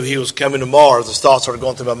he was coming to Mars, the thoughts started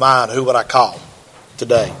going through my mind, who would I call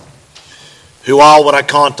today? Who all would I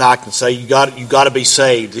contact and say, you got to be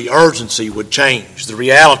saved? The urgency would change. The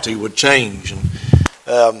reality would change. And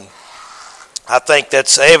I think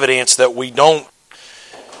that's evidence that we don't,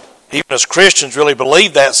 even as Christians, really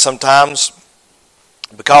believe that sometimes.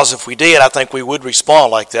 Because if we did, I think we would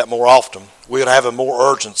respond like that more often. We would have a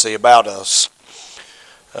more urgency about us.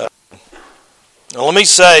 Now let me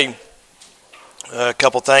say a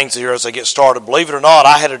couple things here as I get started. Believe it or not,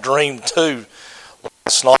 I had a dream too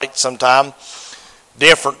last night sometime.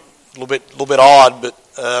 Different, a little bit odd, but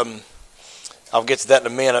I'll get to that in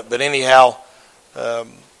a minute. But anyhow,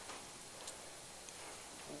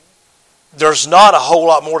 there's not a whole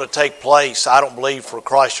lot more to take place, I don't believe, for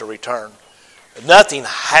Christ to return. Nothing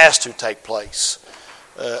has to take place.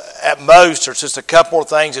 At most, there's just a couple more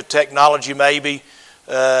things of technology maybe.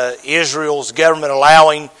 Israel's government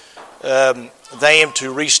allowing them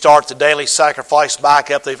to restart the daily sacrifice back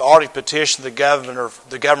up. They've already petitioned the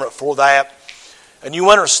government for that. And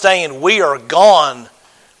you understand, we are gone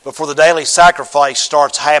before the daily sacrifice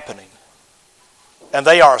starts happening. And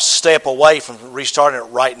they are a step away from restarting it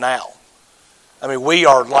right now. I mean,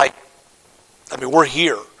 we're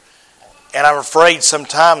here. And I'm afraid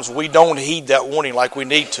sometimes we don't heed that warning like we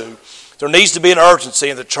need to. There needs to be an urgency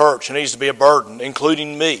in the church. There needs to be a burden,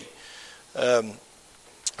 including me. And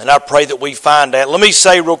I pray that we find that. Let me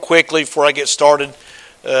say real quickly before I get started,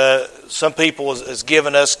 some people has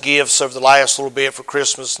given us gifts over the last little bit for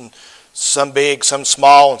Christmas, and some big, some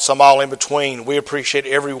small, and some all in between. We appreciate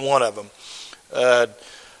every one of them.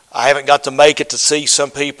 I haven't got to make it to see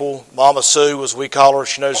some people. Mama Sue, as we call her,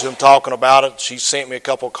 she knows who I'm talking about. It. She sent me a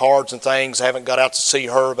couple of cards and things. I haven't got out to see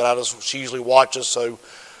her, but she usually watches, so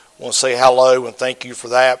I want to say hello and thank you for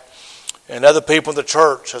that. And other people in the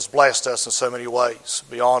church has blessed us in so many ways,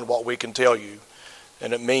 beyond what we can tell you.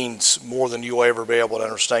 And it means more than you'll ever be able to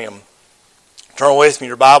understand. Turn with me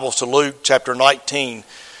your Bibles to Luke chapter 19.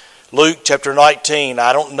 Luke chapter 19.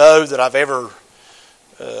 I don't know that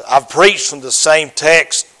I've preached from the same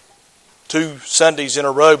text 2 Sundays in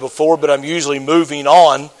a row before, but I'm usually moving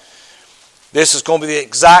on. This is going to be the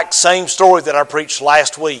exact same story that I preached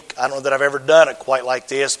last week. I don't know that I've ever done it quite like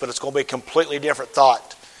this, but it's going to be a completely different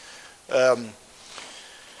thought.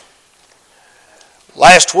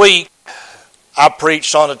 Last week, I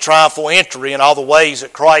preached on the triumphal entry and all the ways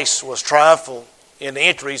that Christ was triumphal in the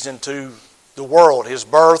entries into the world. His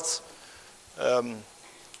birth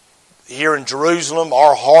here in Jerusalem,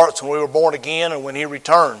 our hearts when we were born again, and when He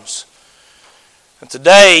returns. And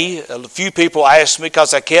today, a few people asked me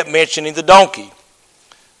because I kept mentioning the donkey.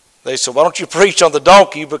 They said, why don't you preach on the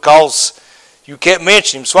donkey, because you kept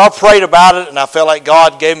mentioning him. So I prayed about it, and I felt like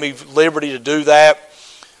God gave me liberty to do that.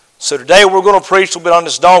 So today we're going to preach a little bit on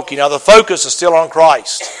this donkey. Now the focus is still on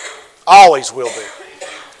Christ. Always will be.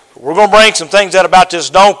 We're going to bring some things out about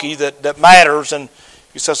this donkey that matters. And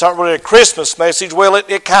you say, it's not really a Christmas message. Well,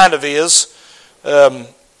 it kind of is.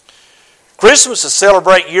 Christmas is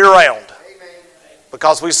celebrate year-round.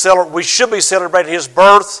 Because we should be celebrating His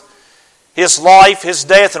birth, His life, His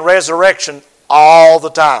death, and resurrection all the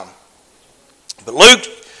time. But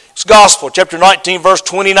Luke's Gospel, chapter 19, verse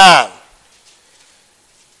 29.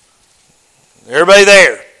 Everybody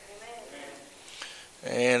there?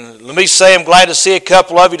 And let me say I'm glad to see a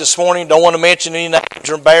couple of you this morning. Don't want to mention any names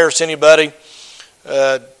or embarrass anybody.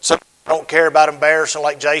 Some don't care about embarrassing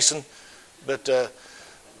like Jason. But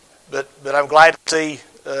I'm glad to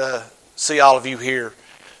see all of you here.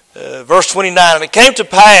 Verse 29, and it came to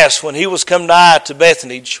pass when he was come nigh to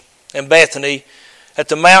Bethany, at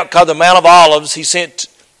the mount called the Mount of Olives, he sent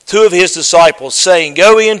 2 of his disciples, saying,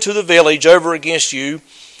 go into the village over against you,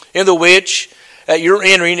 in the which at your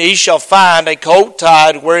entering ye shall find a colt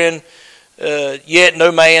tied, wherein yet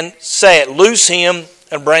no man sat. Loose him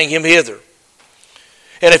and bring him hither.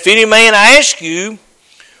 And if any man ask you,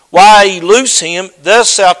 why ye loose him,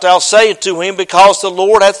 thus shalt thou say unto him, because the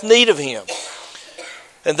Lord hath need of him.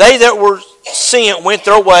 And they that were sent went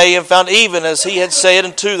their way, and found even as he had said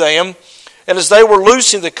unto them. And as they were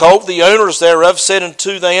loosing the colt, the owners thereof said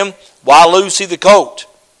unto them, why loose ye the colt?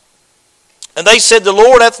 And they said, the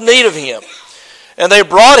Lord hath need of him. And they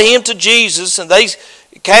brought him to Jesus, and they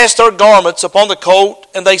cast their garments upon the colt,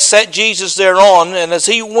 and they set Jesus thereon. And as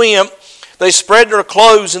he went, they spread their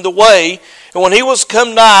clothes in the way. And when he was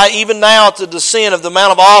come nigh, even now at the descent of the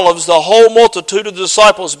Mount of Olives, the whole multitude of the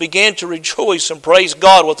disciples began to rejoice and praise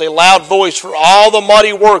God with a loud voice for all the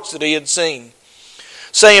mighty works that he had seen,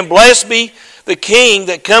 saying, blessed be the King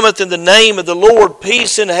that cometh in the name of the Lord,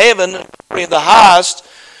 peace in heaven and in the highest.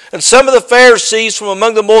 And some of the Pharisees from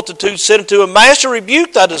among the multitude said unto him, Master,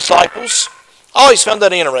 rebuke thy disciples. I always found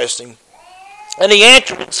that interesting. And he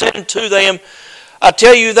answered and said unto them, I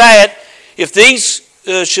tell you that if these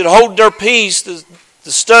should hold their peace,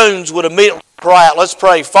 the stones would immediately cry out. Let's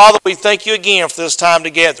pray. Father, we thank you again for this time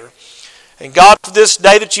together. And God, for this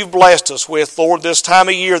day that you've blessed us with, Lord, this time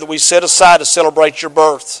of year that we set aside to celebrate your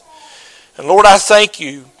birth. And Lord, I thank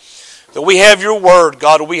you that we have your word,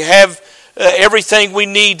 God. We have everything we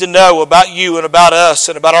need to know about you and about us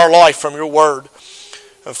and about our life from your word.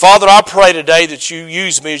 And Father, I pray today that you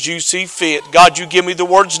use me as you see fit. God, you give me the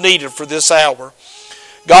words needed for this hour.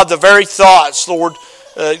 God, the very thoughts, Lord,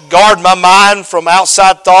 guard my mind from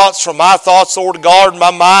outside thoughts, from my thoughts, Lord, guard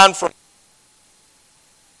my mind from...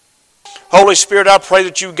 Holy Spirit, I pray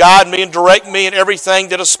that you guide me and direct me in everything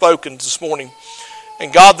that is spoken this morning.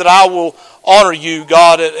 And God, that I will honor you,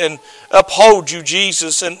 God, and uphold you,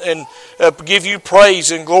 Jesus, and give you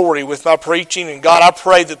praise and glory with my preaching. And God, I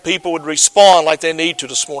pray that people would respond like they need to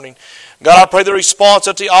this morning. God, I pray the response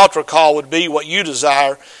at the altar call would be what you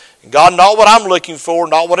desire. And God, not what I'm looking for,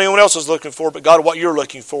 not what anyone else is looking for, but God, what you're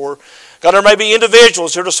looking for. God, there may be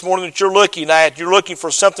individuals here this morning that you're looking at. You're looking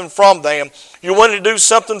for something from them. You're wanting to do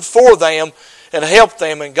something for them and help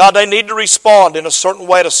them. And God, they need to respond in a certain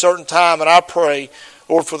way at a certain time. And I pray,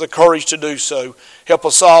 Lord, for the courage to do so. Help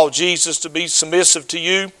us all, Jesus, to be submissive to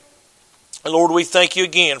you. And Lord, we thank you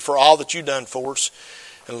again for all that you've done for us.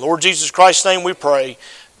 In the Lord Jesus Christ's name we pray.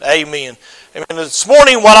 Amen. And this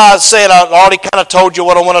morning, what I said, I already kind of told you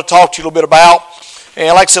what I want to talk to you a little bit about. And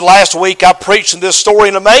like I said last week, I preached in this story.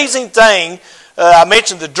 An amazing thing, I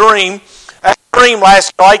mentioned the dream. I had a dream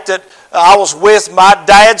last night that I was with my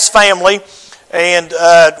dad's family, and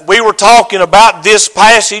we were talking about this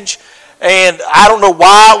passage. And I don't know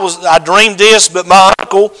why I dreamed this, but my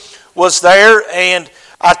uncle was there, and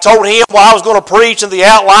I told him what I was going to preach in the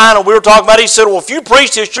outline, and we were talking about it. He said, well, if you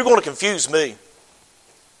preach this, you're going to confuse me.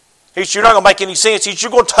 He said, you're not going to make any sense. He said,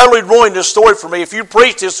 you're going to totally ruin this story for me if you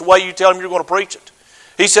preach this the way you tell him you're going to preach it.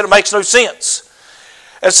 He said, it makes no sense.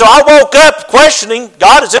 And so I woke up questioning,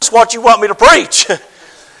 God, is this what you want me to preach? And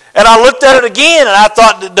I looked at it again, and I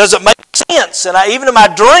thought, does it make sense? And even in my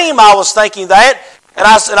dream, I was thinking that. And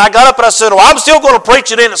I got up and I said, well, I'm still going to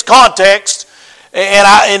preach it in its context.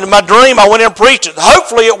 And in my dream, I went in and preached it.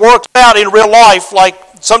 Hopefully it worked out in real life like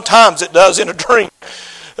sometimes it does in a dream.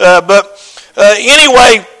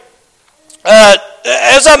 Anyway,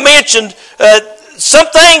 as I mentioned, some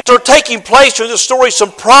things are taking place in the story.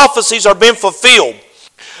 Some prophecies are being fulfilled.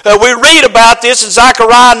 We read about this in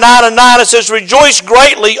Zechariah 9:9. It says, rejoice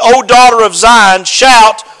greatly, O daughter of Zion.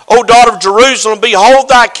 Shout, O daughter of Jerusalem. Behold,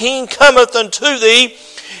 thy king cometh unto thee.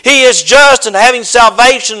 He is just and having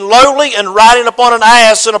salvation, lowly, and riding upon an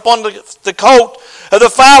ass, and upon the colt of the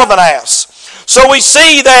foal of an ass. So we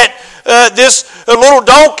see that this little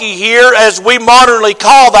donkey here, as we modernly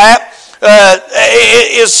call that,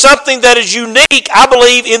 is something that is unique, I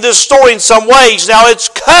believe, in this story in some ways. Now, it's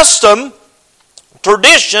custom,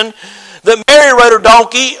 tradition, that Mary rode a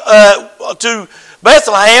donkey to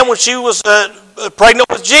Bethlehem when she was pregnant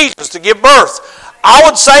with Jesus to give birth. I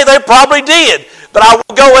would say they probably did, but I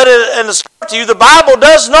will go ahead and assert to you, the Bible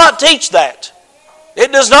does not teach that.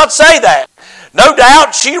 It does not say that. No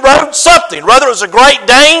doubt she rode something, whether it was a Great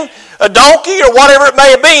Dane, a donkey, or whatever it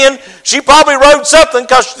may have been. She probably rode something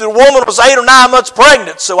because the woman was 8 or 9 months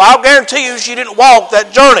pregnant. So I'll guarantee you she didn't walk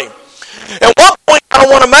that journey. And one point I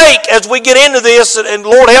want to make as we get into this, and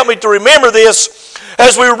Lord help me to remember this,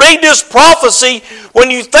 as we read this prophecy, when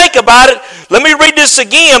you think about it, let me read this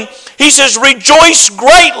again. He says, rejoice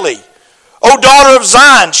greatly, O daughter of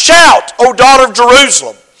Zion. Shout, O daughter of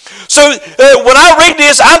Jerusalem. So when I read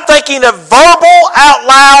this, I'm thinking of verbal, out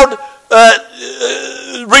loud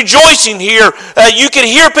rejoicing here. You can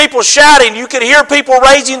hear people shouting. You can hear people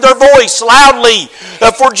raising their voice loudly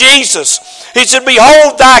for Jesus. He said,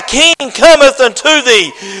 behold, thy king cometh unto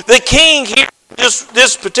thee. The king here,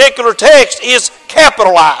 this particular text, is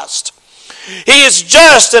capitalized. He is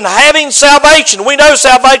just and having salvation. We know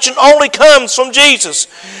salvation only comes from Jesus.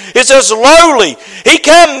 It says lowly. He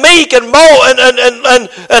come meek and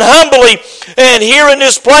humbly, and here in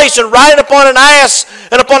this place, and riding upon an ass,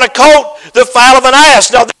 and upon a colt, the foal of an ass.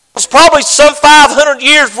 Now, this was probably some 500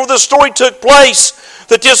 years before this story took place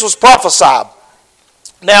that this was prophesied.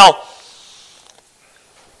 Now,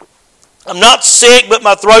 I'm not sick, but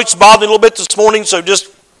my throat's bothering a little bit this morning, so just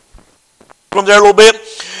from there a little bit.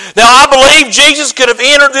 Now, I believe Jesus could have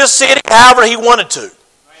entered this city however he wanted to.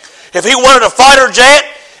 If he wanted a fighter jet,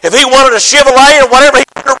 if he wanted a Chevrolet or whatever, he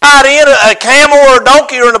could ride in a camel or a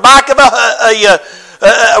donkey or in the back of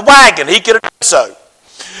a wagon. He could have done so.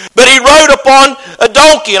 But he rode upon a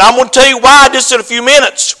donkey, and I'm going to tell you why just in a few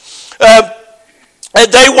minutes.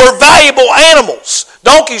 They were valuable animals.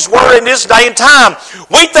 Donkeys were in this day and time.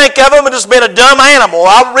 We think of them as being a dumb animal.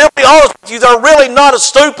 I'm really honest with you, they're really not as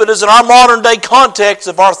stupid as in our modern day context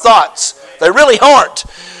of our thoughts. They really aren't.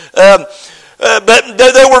 But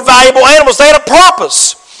they were valuable animals. They had a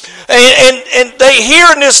purpose. And here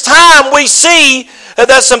in this time we see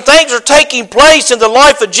that some things are taking place in the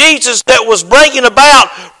life of Jesus that was bringing about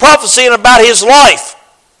prophecy and about His life.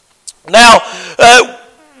 Now,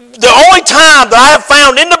 the only time that I have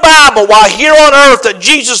found in the Bible while here on earth that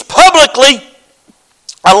Jesus publicly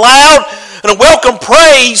allowed and welcomed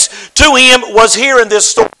praise to Him was here in this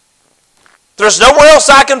story. There's nowhere else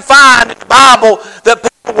I can find in the Bible that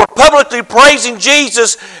people were publicly praising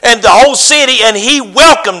Jesus and the whole city, and He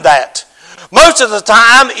welcomed that. Most of the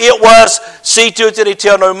time it was, see to it that He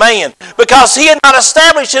tell no man, because He had not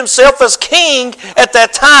established Himself as king at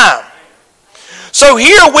that time. So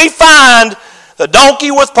here we find the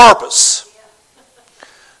donkey with purpose.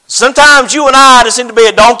 Sometimes you and I just seem to be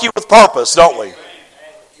a donkey with purpose, don't we?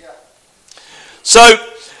 So,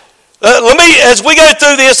 as we go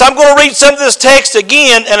through this, I'm going to read some of this text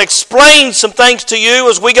again and explain some things to you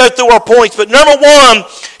as we go through our points. But number one,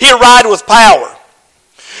 He arrived with power.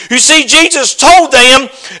 You see, Jesus told them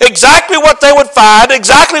exactly what they would find,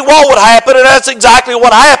 exactly what would happen, and that's exactly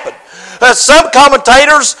what happened. Some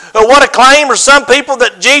commentators want to claim, or some people,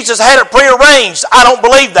 that Jesus had it prearranged. I don't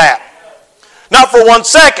believe that. Not for 1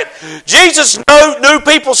 second. Jesus knew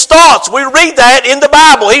people's thoughts. We read that in the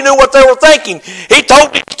Bible. He knew what they were thinking. He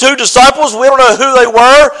told these two disciples, we don't know who they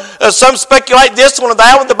were. Some speculate this one or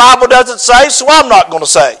that one. The Bible doesn't say, so I'm not going to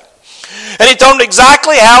say. And He told them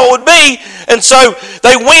exactly how it would be. And so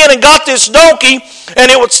they went and got this donkey,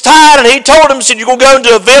 and it was tied, and He told them, He said, you're going to go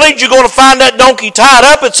into a village, you're going to find that donkey tied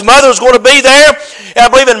up, its mother's going to be there. And I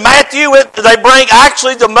believe in Matthew, they bring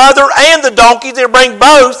actually the mother and the donkey, they bring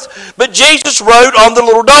both, but Jesus rode on the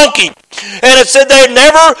little donkey. And it said there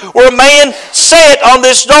never were a man sat on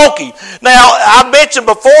this donkey. Now, I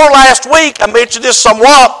mentioned before last week, I mentioned this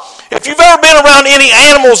somewhat, if you've ever been around any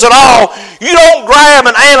animals at all, you don't grab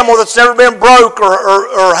an animal that's never been broke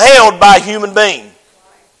or held by a human being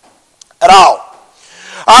at all.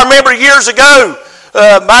 I remember years ago,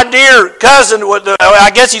 my dear cousin,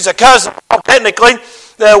 I guess he's a cousin technically,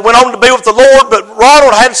 went on to be with the Lord, but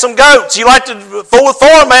Ronald had some goats. He liked to fool with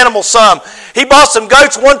farm animals some. He bought some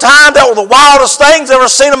goats one time that were the wildest things I've ever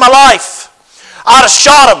seen in my life. I'd have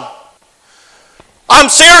shot them. I'm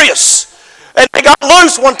serious. And they got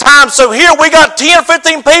loose one time, so here we got 10 or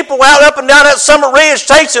 15 people out up and down that Summit Ridge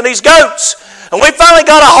chasing these goats. And we finally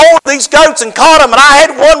got a hold of these goats and caught them, and I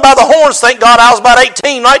had one by the horns. Thank God I was about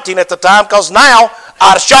 18, 19 at the time, because now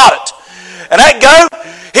I'd have shot it. And that goat,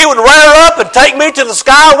 he would rear up and take me to the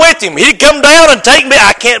sky with him. He'd come down and take me.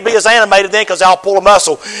 I can't be as animated then because I'll pull a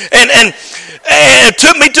muscle. And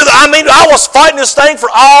took me to I was fighting this thing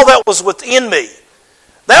for all that was within me.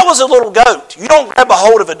 That was a little goat. You don't grab a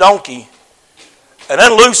hold of a donkey and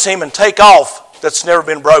unloose him and take off that's never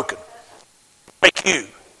been broken. Break you.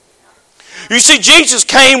 You see, Jesus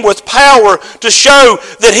came with power to show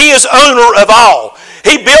that He is owner of all.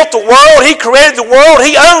 He built the world. He created the world.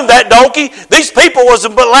 He owned that donkey. These people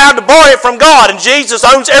wasn't allowed to borrow it from God, and Jesus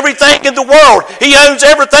owns everything in the world. He owns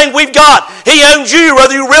everything we've got. He owns you,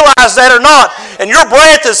 whether you realize that or not. And your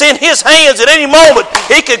breath is in His hands at any moment.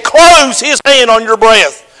 He could close His hand on your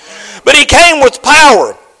breath. But He came with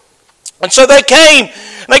power. And so they came,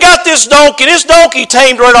 and they got this donkey. This donkey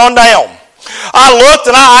tamed right on down. I looked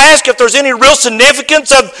and I asked if there's any real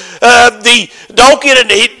significance of the donkey that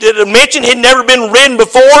he mentioned he'd never been ridden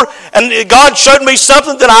before. And God showed me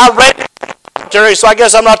something that I read, so I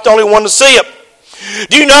guess I'm not the only one to see it.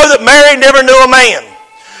 Do you know that Mary never knew a man?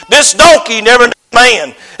 This donkey never knew a man.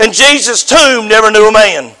 And Jesus' tomb never knew a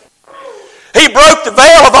man. He broke the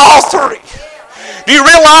veil of all three. Do you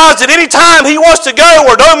realize that any time He wants to go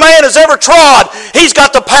where no man has ever trod, He's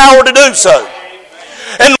got the power to do so?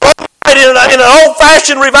 And in an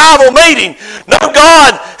old-fashioned revival meeting, no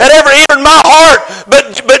God had ever entered my heart,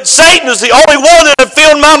 but Satan is the only one that had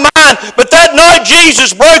filled my mind. But that night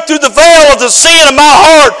Jesus broke through the veil of the sin in my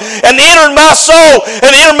heart and entered my soul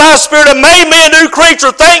and entered my spirit and made me a new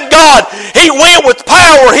creature. Thank God. He went with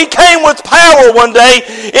power. He came with power one day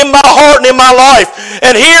in my heart and in my life.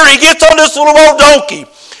 And here He gets on this little old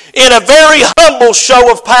donkey in a very humble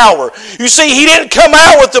show of power. You see, He didn't come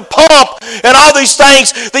out with the pomp and all these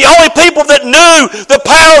things. The only people that knew the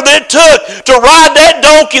power that it took to ride that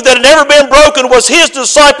donkey that had never been broken was His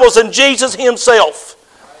disciples and Jesus Himself.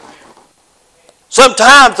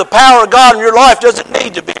 Sometimes the power of God in your life doesn't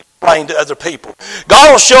need to be explained to other people.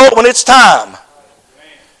 God will show it when it's time.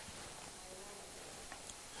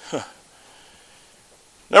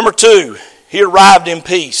 Number 2, he arrived in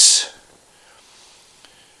peace.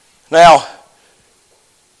 Now,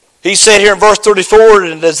 he said here in verse 34,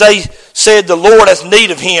 and as they said, the Lord hath need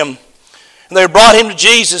of him. And they brought him to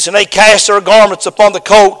Jesus, and they cast their garments upon the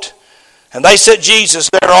colt, and they set Jesus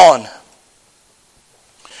thereon.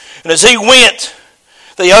 And as he went,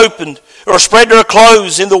 they opened, or spread their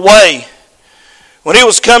clothes in the way. When he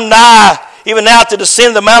was come nigh, even now to descend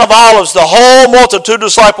of the Mount of Olives, the whole multitude of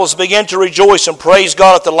disciples began to rejoice and praise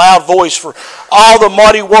God with a loud voice for all the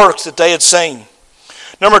mighty works that they had seen.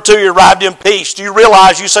 Number 2, he arrived in peace. Do you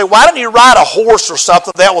realize, you say, why didn't he ride a horse or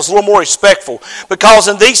something that was a little more respectful? Because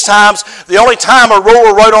in these times, the only time a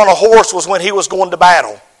ruler rode on a horse was when he was going to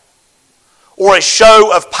battle, or a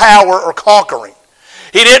show of power or conquering.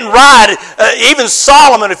 He didn't ride, even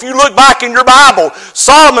Solomon, if you look back in your Bible,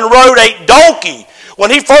 Solomon rode a donkey when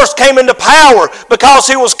he first came into power because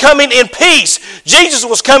he was coming in peace. Jesus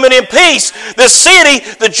was coming in peace. The city,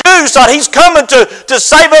 the Jews thought he's coming to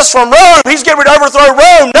save us from Rome. He's getting ready to overthrow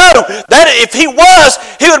Rome. No, if he was,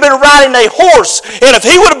 he would have been riding a horse. And if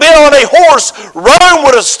he would have been on a horse, Rome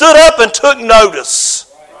would have stood up and took notice.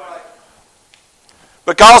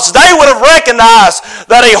 Because they would have recognized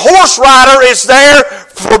that a horse rider is there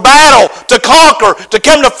for battle, to conquer, to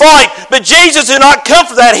come to fight. But Jesus did not come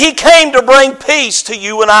for that. He came to bring peace to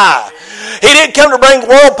you and I. He didn't come to bring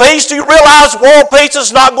world peace. Do you realize world peace is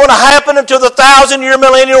not going to happen until the 1,000-year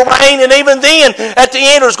millennial reign? And even then, at the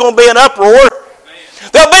end, there's going to be an uproar.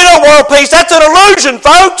 There'll be no world peace. That's an illusion,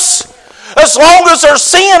 folks. As long as there's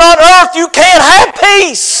sin on earth, you can't have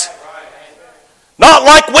peace. Not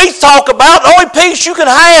like we talk about. The only peace you can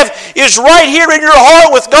have is right here in your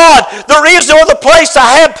heart with God. There is no other place to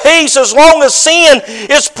have peace as long as sin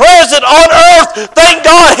is present on earth. Thank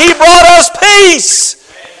God He brought us peace.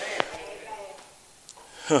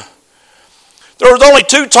 There was only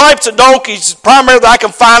 2 types of donkeys, primarily that I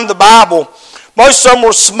can find in the Bible. Most of them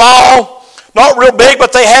were small, not real big,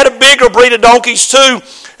 but they had a bigger breed of donkeys too.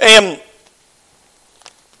 And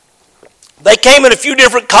they came in a few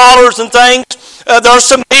different collars and things. There are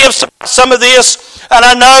some myths about some of this. And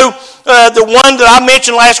I know the one that I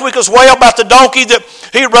mentioned last week as well about the donkey that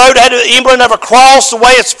he rode had the emblem of a cross, the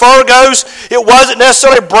way its fur goes. It wasn't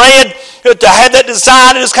necessarily bred to have that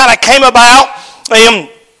design. It just kind of came about.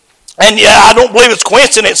 And yeah, I don't believe it's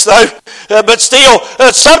coincidence though. But still,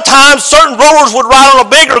 sometimes certain rulers would ride on a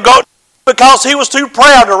bigger goat because he was too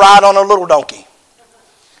proud to ride on a little donkey.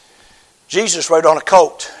 Jesus rode on a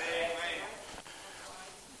colt.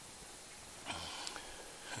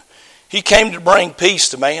 He came to bring peace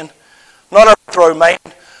to man, not overthrow man,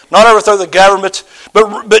 not overthrow the government,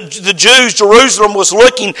 but the Jews, Jerusalem was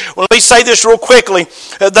looking, let me say this real quickly,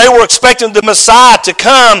 they were expecting the Messiah to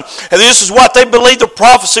come, and this is what they believed the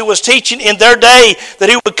prophecy was teaching in their day, that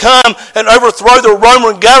he would come and overthrow the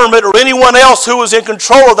Roman government or anyone else who was in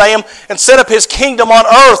control of them and set up his kingdom on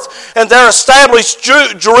earth, and there established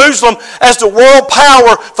Jerusalem as the world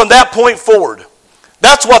power from that point forward.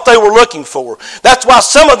 That's what they were looking for. That's why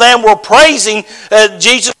some of them were praising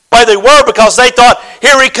Jesus the way they were, because they thought,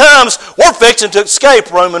 here he comes, we're fixing to escape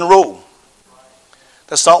Roman rule.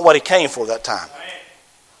 That's not what he came for that time.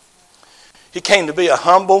 He came to be a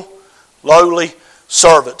humble, lowly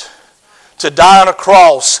servant, to die on a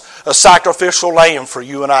cross, a sacrificial lamb for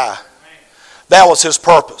you and I. That was his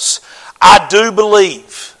purpose. I do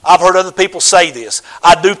believe, I've heard other people say this,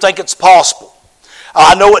 I do think it's possible.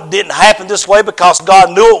 I know it didn't happen this way because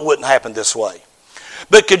God knew it wouldn't happen this way.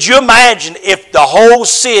 But could you imagine if the whole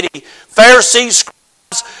city, Pharisees,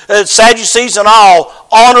 Sadducees and all,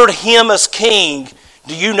 honored him as king?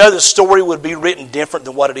 Do you know the story would be written different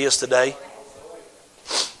than what it is today?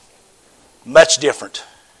 Much different.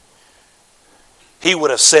 He would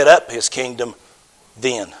have set up his kingdom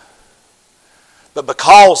then. But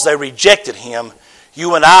because they rejected him,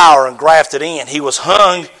 you and I are engrafted in. He was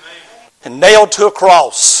hung and nailed to a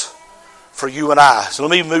cross for you and I. So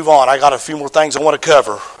let me move on. I got a few more things I want to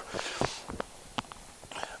cover.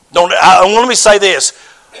 Let me say this.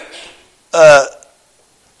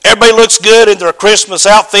 Everybody looks good in their Christmas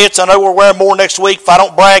outfits. I know we're wearing more next week. If I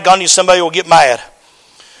don't brag on you, somebody will get mad.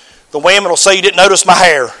 The women will say you didn't notice my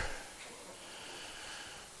hair.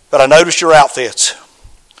 But I noticed your outfits.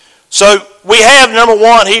 So we have, number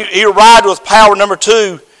 1, he arrived with power. Number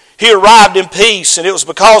 2, he arrived in peace, and it was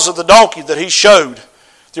because of the donkey that he showed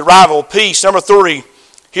the arrival of peace. Number 3,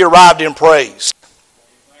 he arrived in praise.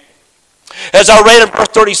 As I read in verse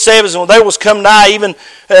 37, when they was come nigh, even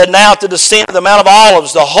now to descend of the Mount of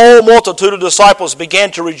Olives, the whole multitude of disciples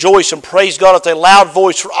began to rejoice and praise God with a loud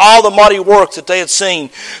voice for all the mighty works that they had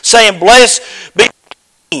seen, saying, Blessed be the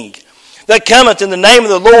King that cometh in the name of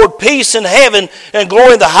the Lord, peace in heaven and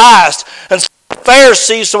glory in the highest. And the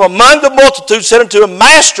Pharisees from among the multitude said unto him,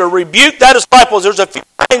 Master, rebuke thy disciples. There's a few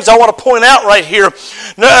things I want to point out right here.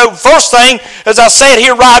 No, first thing, as I said, he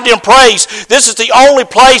arrived in praise. This is the only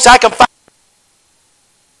place I can find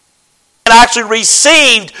and actually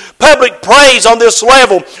received public praise on this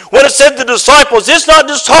level. When it said the disciples, it's not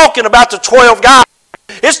just talking about the 12 guys.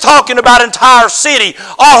 It's talking about entire city,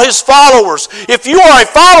 all his followers. If you are a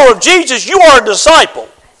follower of Jesus, you are a disciple.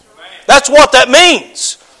 That's what that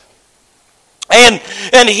means.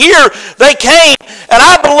 And here they came, and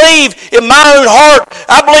I believe in my own heart,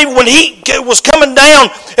 I believe when he was coming down,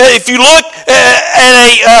 if you look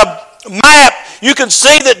at a map, you can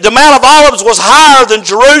see that the Mount of Olives was higher than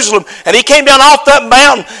Jerusalem. And he came down off that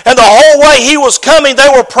mountain, and the whole way he was coming, they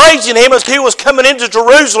were praising him as he was coming into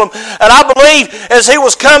Jerusalem. And I believe as he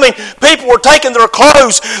was coming, people were taking their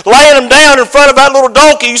clothes, laying them down in front of that little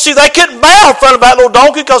donkey. You see, they couldn't bow in front of that little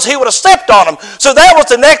donkey because he would have stepped on them. So that was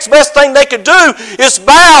the next best thing they could do, is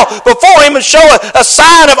bow before him and show a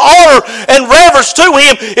sign of honor and reverence to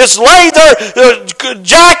him, is lay their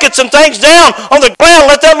jackets and things down on the ground,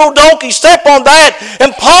 let that little donkey step on that,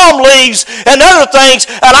 and palm leaves and other things.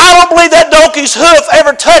 And I don't believe that donkey's hoof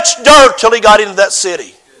ever touched dirt till he got into that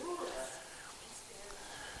city.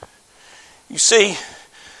 You see,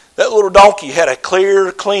 that little donkey had a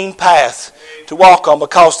clear, clean path to walk on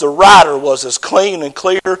because the rider was as clean and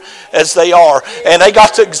clear as they are. And they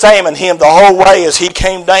got to examine him the whole way as he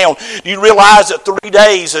came down. You realize that 3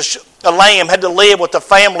 days a lamb had to live with the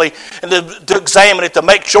family and to examine it to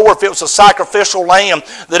make sure if it was a sacrificial lamb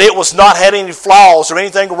that it was not had any flaws or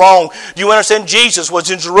anything wrong. Do you understand? Jesus was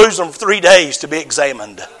in Jerusalem for 3 days to be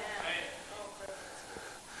examined.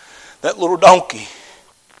 That little donkey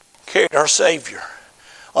carried our Savior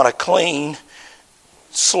on a clean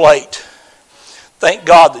slate. Thank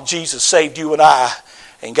God that Jesus saved you and I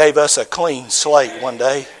and gave us a clean slate one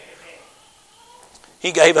day.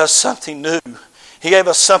 He gave us something new. He gave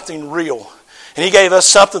us something real. And He gave us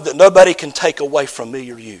something that nobody can take away from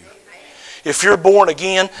me or you. If you're born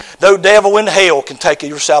again, no devil in hell can take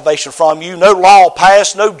your salvation from you. No law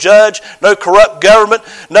passed, no judge, no corrupt government,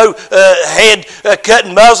 no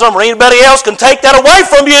head-cutting Muslim or anybody else can take that away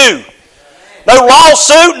from you. No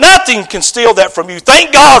lawsuit, nothing can steal that from you.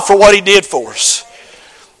 Thank God for what He did for us.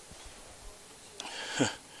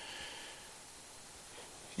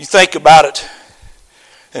 You think about it.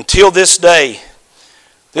 Until this day,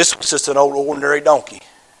 this was just an old ordinary donkey.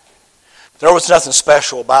 There was nothing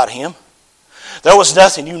special about him. There was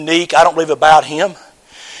nothing unique, I don't believe, about him.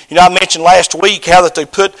 You know, I mentioned last week how that they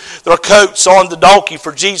put their coats on the donkey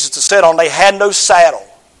for Jesus to sit on. They had no saddle.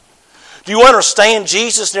 Do you understand?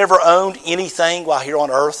 Jesus never owned anything while here on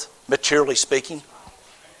earth, materially speaking.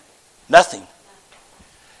 Nothing.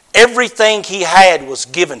 Everything He had was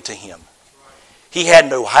given to Him. He had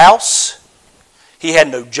no house. He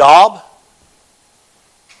had no job.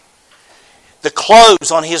 The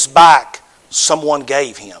clothes on His back, someone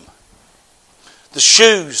gave Him. The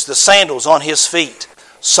shoes, the sandals on His feet,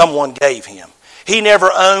 someone gave Him. He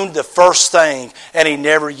never owned the first thing, and He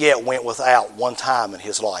never yet went without one time in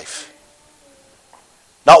His life.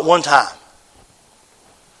 Not one time.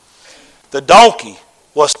 The donkey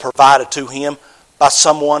was provided to Him by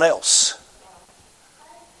someone else.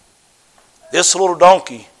 This little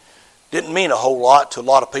donkey didn't mean a whole lot to a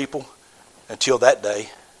lot of people until that day.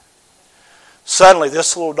 Suddenly,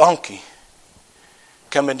 this little donkey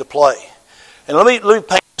come into play. And let me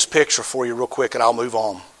paint this picture for you real quick, and I'll move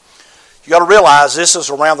on. You got to realize this is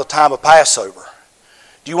around the time of Passover.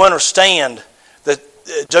 Do you understand that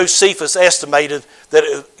Josephus estimated that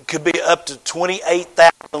it could be up to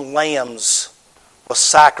 28,000 lambs was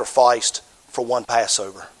sacrificed for one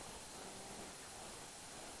Passover?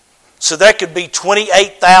 So there could be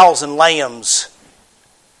 28,000 lambs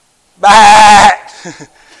back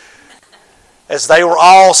as they were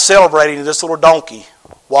all celebrating this little donkey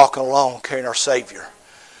walking along carrying our Savior,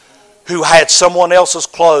 who had someone else's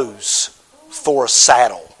clothes for a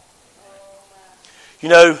saddle. You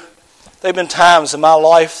know, there have been times in my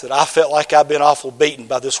life that I felt like I've been awful beaten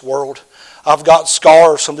by this world. I've got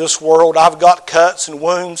scars from this world. I've got cuts and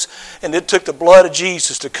wounds, and it took the blood of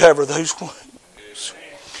Jesus to cover those wounds.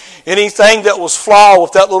 anything that was flawed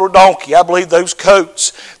with that little donkey. I believe those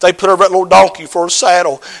coats they put over that little donkey for a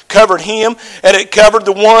saddle covered him, and it covered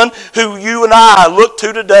the one who you and I look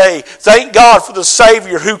to today. Thank God for the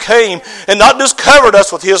Savior who came and not just covered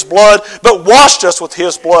us with His blood, but washed us with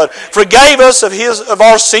His blood, forgave us of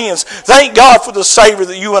our sins. Thank God for the Savior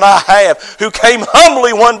that you and I have, who came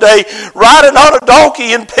humbly one day, riding on a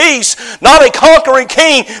donkey in peace, not a conquering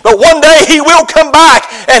king, but one day He will come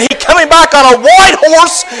back, and He's coming back on a white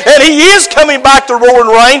horse, and He is coming back to rule and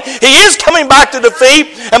reign. He is coming back to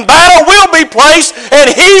defeat, and battle will be placed, and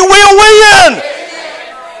He will win.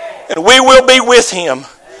 And we will be with Him.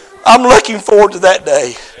 I'm looking forward to that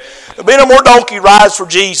day. There'll be no more donkey rides for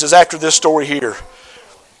Jesus after this story here.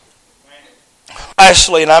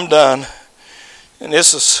 Lastly, and I'm done, and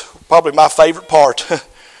this is probably my favorite part.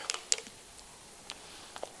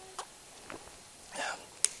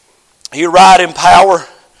 He arrived in power.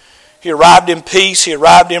 He arrived in peace. He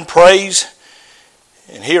arrived in praise.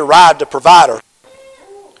 And He arrived a provider.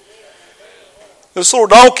 This little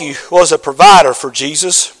donkey was a provider for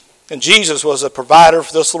Jesus. And Jesus was a provider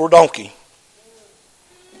for this little donkey.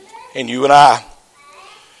 And you and I.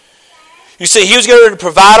 You see, He was going to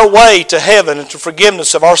provide a way to heaven and to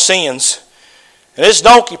forgiveness of our sins. And this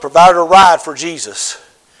donkey provided a ride for Jesus.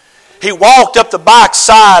 He walked up the back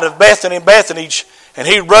side of Bethany and Bethanage, and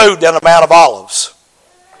He rode down the Mount of Olives.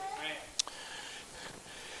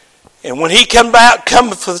 And when He come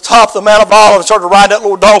to the top of the Mount of Olives and started to ride that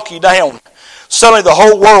little donkey down, suddenly the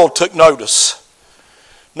whole world took notice.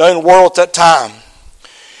 Known the world at that time.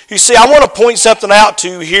 You see, I want to point something out to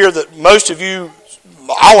you here that most of you,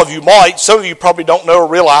 all of you might, some of you probably don't know or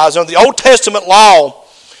realize. Under the Old Testament law,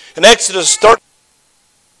 in Exodus 13,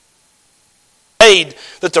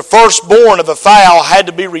 that the firstborn of a fowl had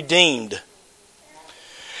to be redeemed.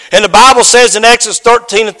 And the Bible says in Exodus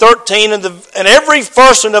 13:13, and every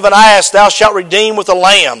firstling of an ass thou shalt redeem with a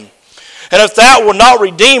lamb. And if thou wilt not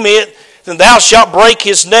redeem it, then thou shalt break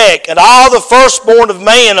his neck. And all the firstborn of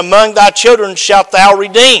man among thy children shalt thou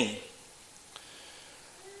redeem.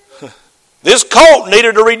 This colt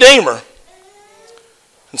needed a redeemer.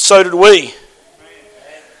 And so did we.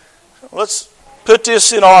 Let's put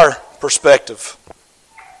this in our perspective.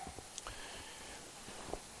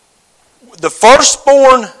 The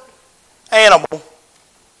firstborn animal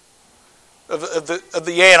of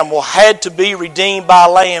the animal had to be redeemed by a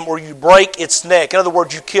lamb, or you break its neck. In other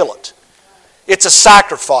words, you kill it. It's a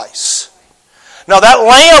sacrifice. Now that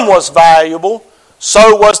lamb was valuable,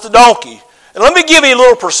 so was the donkey. And let me give you a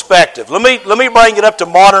little perspective. Let me bring it up to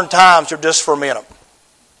modern times here just for a minute.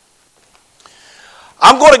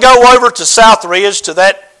 I'm going to go over to Southridge, to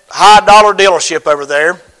that high dollar dealership over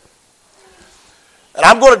there. And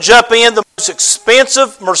I'm going to jump in the most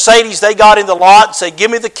expensive Mercedes they got in the lot and say, give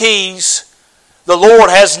me the keys. The Lord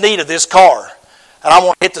has need of this car. And I'm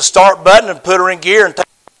going to hit the start button and put her in gear and take.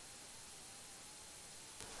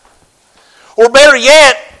 Or better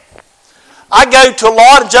yet, I go to a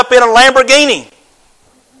lot and jump in a Lamborghini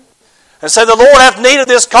and say, the Lord hath need of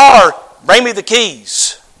this car. Bring me the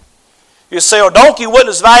keys. You say, a donkey wasn't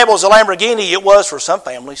as valuable as a Lamborghini. It was for some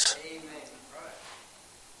families.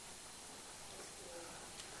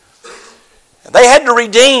 And they had to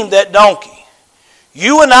redeem that donkey.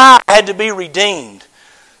 You and I had to be redeemed.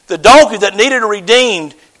 The donkey that needed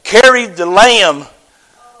redeemed carried the lamb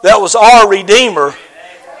that was our Redeemer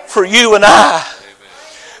for you and I.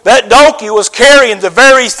 That donkey was carrying the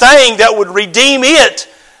very thing that would redeem it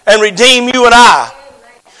and redeem you and I.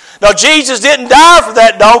 Now Jesus didn't die for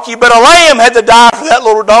that donkey, but a lamb had to die for that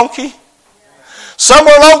little donkey.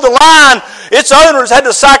 Somewhere along the line, its owners had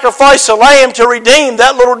to sacrifice a lamb to redeem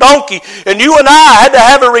that little donkey. And you and I had to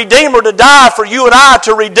have a redeemer to die for you and I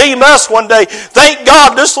to redeem us one day. Thank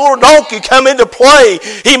God this little donkey come into play.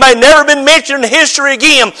 He may never have been mentioned in history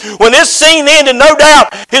again. When this scene ended, no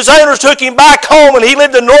doubt, his owners took him back home and he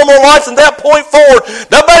lived a normal life from that point forward.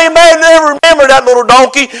 Nobody may never remember that little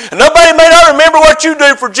donkey. And nobody may not remember what you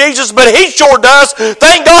do for Jesus, but He sure does.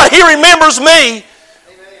 Thank God He remembers me.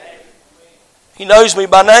 He knows me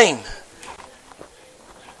by name.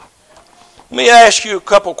 Let me ask you a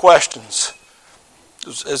couple questions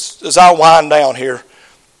as I wind down here.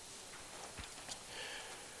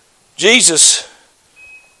 Jesus,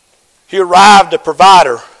 He arrived a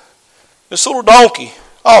provider. This little donkey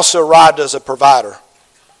also arrived as a provider.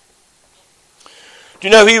 Do you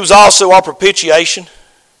know He was also our propitiation?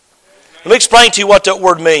 Let me explain to you what that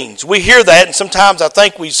word means. We hear that, and sometimes I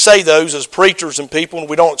think we say those as preachers and people, and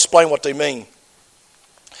we don't explain what they mean.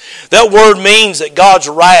 That word means that God's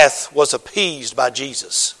wrath was appeased by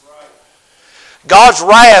Jesus. God's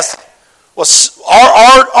wrath was,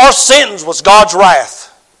 our sentence was God's wrath.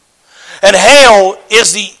 And hell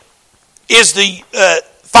is the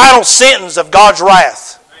final sentence of God's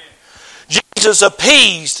wrath. Jesus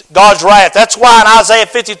appeased God's wrath. That's why in Isaiah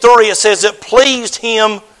 53 it says it pleased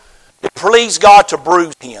God to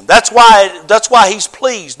bruise him. That's why he's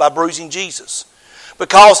pleased by bruising Jesus.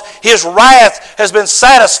 Because his wrath has been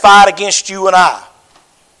satisfied against you and I.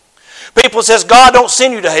 People says God don't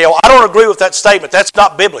send you to hell. I don't agree with that statement. That's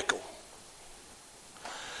not biblical.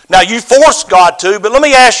 Now you force God to, but let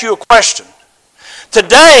me ask you a question.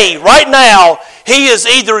 Today, right now, He is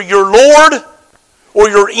either your Lord or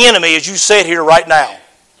your enemy, as you sit here right now.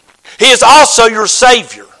 He is also your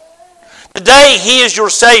Savior. Today, He is your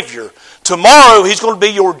Savior. Tomorrow, He's going to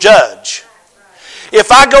be your judge.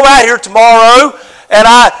 If I go out here tomorrow and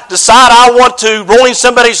I decide I want to ruin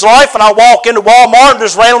somebody's life and I walk into Walmart and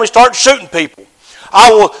just randomly start shooting people, I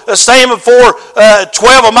will stand before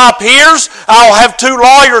 12 of my peers. I'll have 2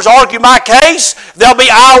 lawyers argue my case. There'll be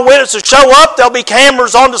eyewitnesses show up. There'll be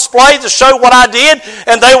cameras on display to show what I did.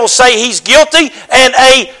 And they will say he's guilty. And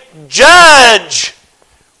a judge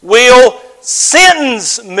will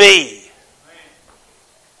sentence me.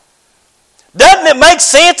 Doesn't it make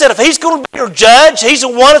sense that if he's going to be your judge, he's the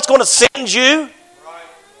one that's going to sentence you?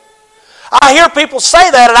 I hear people say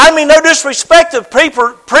that, and I mean no disrespect to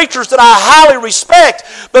preachers that I highly respect.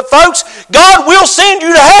 But folks, God will send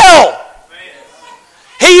you to hell.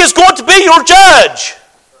 He is going to be your judge.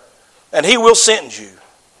 And He will sentence you.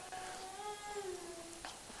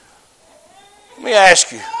 Let me ask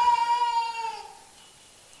you.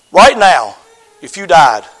 Right now, if you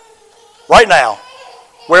died, right now,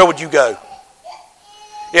 where would you go?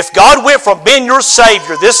 If God went from being your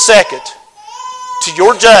Savior this second to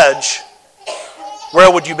your judge, where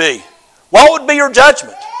would you be? What would be your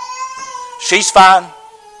judgment? She's fine.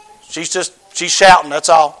 She's shouting, that's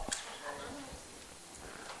all.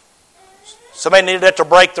 Somebody needed that to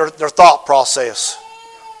break their thought process.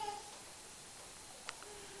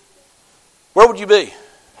 Where would you be?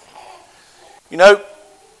 You know,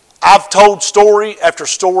 I've told story after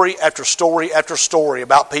story after story after story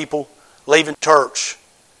about people leaving church,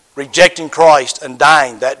 rejecting Christ, and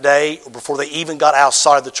dying that day or before they even got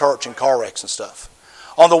outside the church in car wrecks and stuff.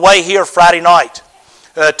 On the way here Friday night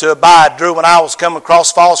to Abide, Drew and I was coming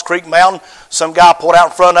across Falls Creek Mountain. Some guy pulled out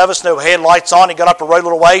in front of us, no headlights on. He got up the road a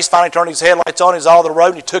little ways, finally turned his headlights on. He was all over the road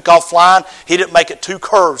and he took off flying. He didn't make it 2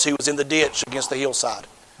 curves. He was in the ditch against the hillside.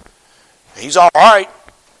 He's all right.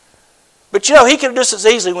 But you know, he could have just as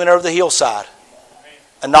easily went over the hillside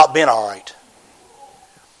and not been all right.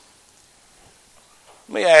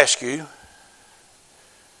 Let me ask you,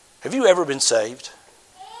 have you ever been saved?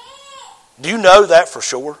 Do you know that for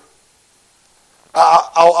sure?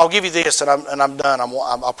 I'll give you this, and I'm done.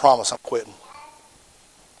 I promise I'm quitting.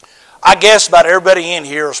 I guess about everybody in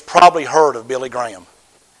here has probably heard of Billy Graham.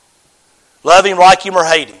 Love him, like him, or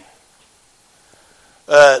hate him.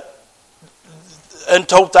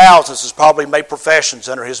 Untold thousands has probably made professions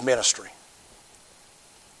under his ministry.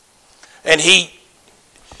 And he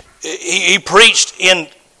preached in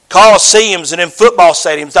coliseums and in football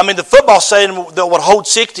stadiums. I mean, the football stadium that would hold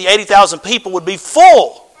 60,000, 80,000 people would be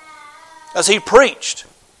full as he preached.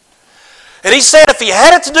 And he said if he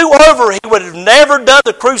had it to do over, he would have never done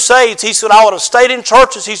the crusades. He said, I would have stayed in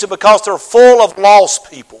churches, he said, because they're full of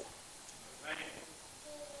lost people.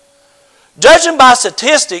 Judging by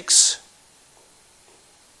statistics,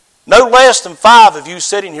 no less than 5 of you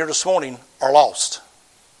sitting here this morning are lost.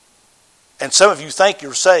 And some of you think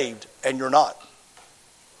you're saved, and you're not.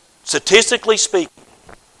 Statistically speaking,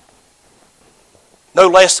 no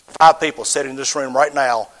less than 5 people sitting in this room right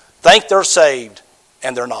now think they're saved,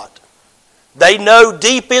 and they're not. They know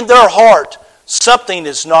deep in their heart something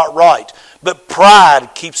is not right, but pride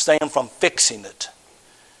keeps them from fixing it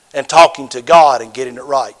and talking to God and getting it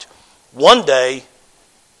right. One day,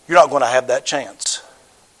 you're not going to have that chance.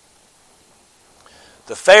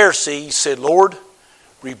 The Pharisees said, Lord,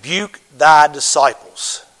 rebuke thy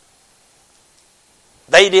disciples.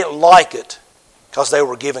 They didn't like it because they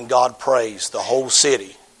were giving God praise, the whole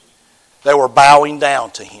city. They were bowing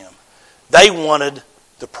down to Him. They wanted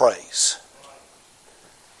the praise.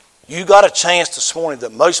 You got a chance this morning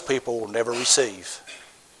that most people will never receive.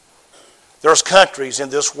 There's countries in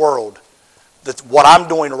this world that what I'm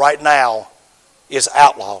doing right now is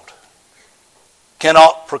outlawed.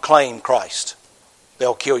 Cannot proclaim Christ.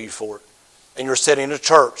 They'll kill you for it. And you're sitting in a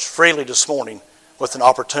church freely this morning with an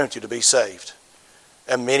opportunity to be saved.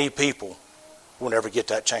 And many people will never get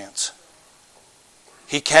that chance.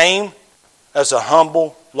 He came as a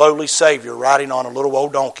humble, lowly Savior riding on a little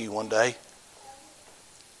old donkey one day.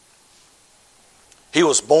 He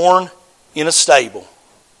was born in a stable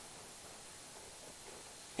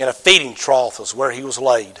in a feeding trough is where he was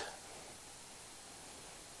laid.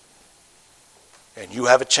 And you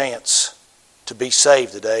have a chance to be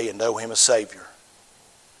saved today and know him as Savior.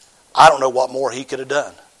 I don't know what more he could have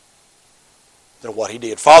done than what he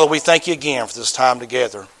did. Father, we thank you again for this time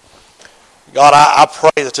together. God, I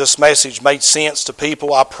pray that this message made sense to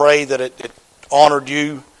people. I pray that it honored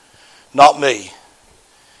you, not me.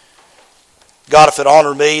 God, if it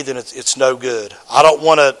honored me, then it's no good. I don't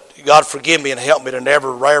want to, God, forgive me and help me to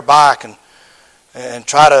never rear back and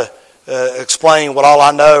try to explain what all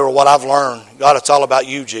I know or what I've learned. God, it's all about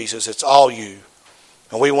you, Jesus. It's all you.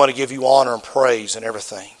 And we want to give you honor and praise and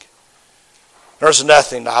everything. There's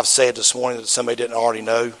nothing I've said this morning that somebody didn't already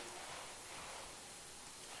know.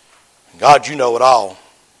 God, you know it all.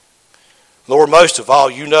 Lord, most of all,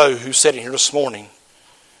 you know who's sitting here this morning.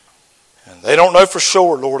 And they don't know for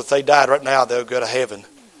sure, Lord, if they died right now, they'll go to heaven.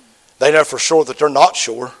 They know for sure that they're not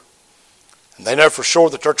sure. And they know for sure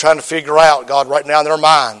that they're trying to figure out, God, right now in their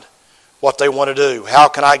mind, what they want to do. How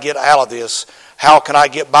can I get out of this? How can I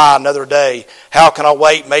get by another day? How can I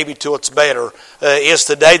wait maybe till it's better? Is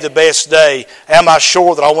today the best day? Am I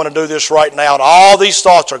sure that I want to do this right now? And all these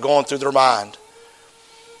thoughts are going through their mind.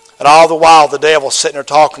 And all the while, the devil's sitting there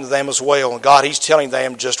talking to them as well. And God, he's telling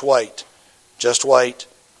them, just wait. Just wait.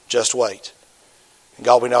 Just wait. And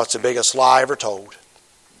God, we know it's the biggest lie ever told.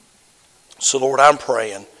 So, Lord, I'm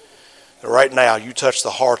praying that right now you touch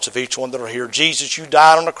the hearts of each one that are here. Jesus, you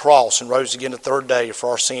died on the cross and rose again the third day for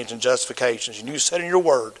our sins and justifications. And you said in your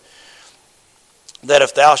word that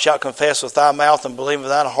if thou shalt confess with thy mouth and believe with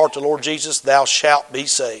thine heart the Lord Jesus, thou shalt be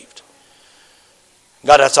saved.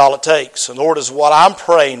 God, that's all it takes. And Lord, is what I'm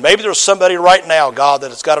praying. Maybe there's somebody right now, God, that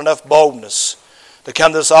has got enough boldness to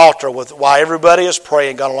come to this altar with while everybody is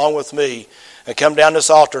praying, God, along with me, and come down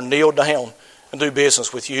this altar and kneel down and do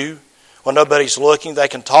business with you. When nobody's looking, they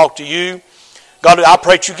can talk to you. God, I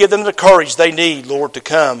pray that you give them the courage they need, Lord, to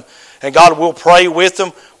come. And God, we'll pray with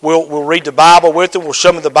them. We'll read the Bible with them. We'll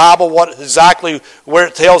show them the Bible, what exactly where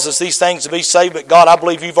it tells us these things to be saved. But God, I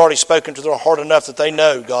believe you've already spoken to their heart enough that they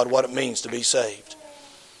know, God, what it means to be saved.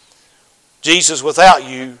 Jesus, without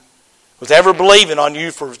you, with ever believing on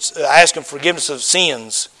you for asking forgiveness of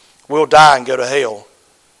sins, we'll die and go to hell.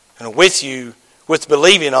 And with you, with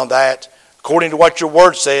believing on that, according to what your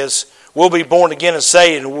word says, we'll be born again and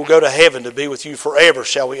saved, and we'll go to heaven to be with you forever,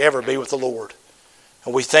 shall we ever be with the Lord.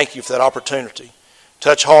 And we thank you for that opportunity.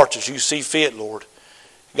 Touch hearts as you see fit, Lord.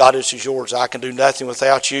 God, this is yours. I can do nothing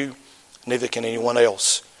without you, neither can anyone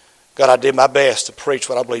else. God, I did my best to preach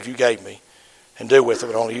what I believe you gave me and do with it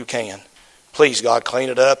what only you can. Please, God, clean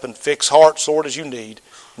it up and fix hearts, Lord, as you need.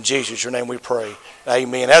 In Jesus, your name we pray.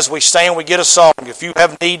 Amen. As we stand, we get a song. If you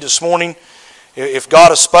have need this morning, if God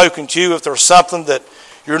has spoken to you, if there's something that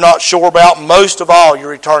you're not sure about, most of all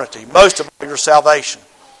your eternity, most of all your salvation,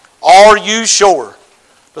 are you sure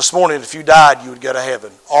this morning if you died you would go to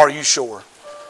heaven? Are you sure?